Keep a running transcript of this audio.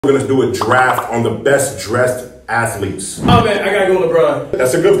We're gonna do a draft on the best dressed athletes. Oh man, I gotta go LeBron.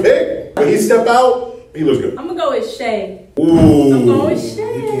 That's a good pick. When he step out, he looks good. I'm gonna go with Shai. Ooh. I'm going with Shai.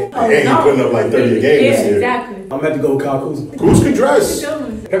 And he putting up like 30 a game this year. Exactly. I'm gonna have to go with Kyle Kuzma. Kuz can dress.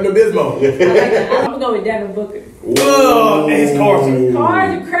 Pepto-Bismol. I like that. I'm gonna go with Devin Booker. Oh, and his cars.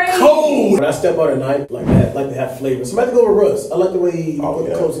 Cars are crazy. Cold. When I step out at night, like that, like to have flavor. So I'm about to go with Russ. I like the way he put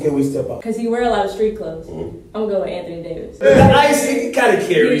the coats together when he step out. Cause he wear a lot of street clothes. I'm gonna go with Anthony Davis. The ice, he kind of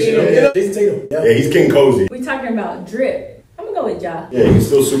carries, you know. Jason Tatum. Yeah, he's King Cozy. We talking about drip. I'm gonna go with Ja. Yeah, he's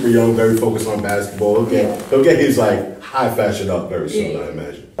still super young, very focused on basketball. He'll get his like high fashion up very soon, I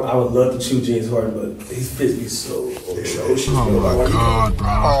imagine. I would love to choose James Harden, but his fits me so atrocious. Oh my God, bro.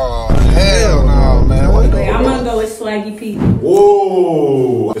 Oh, hell no, man. I'm gonna go with Swaggy P.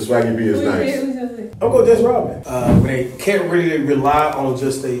 Whoa, the Swaggy B is nice. I'm going with Dennis Rodman. When they can't really rely on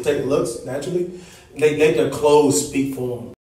just their looks naturally, they let their clothes speak for them.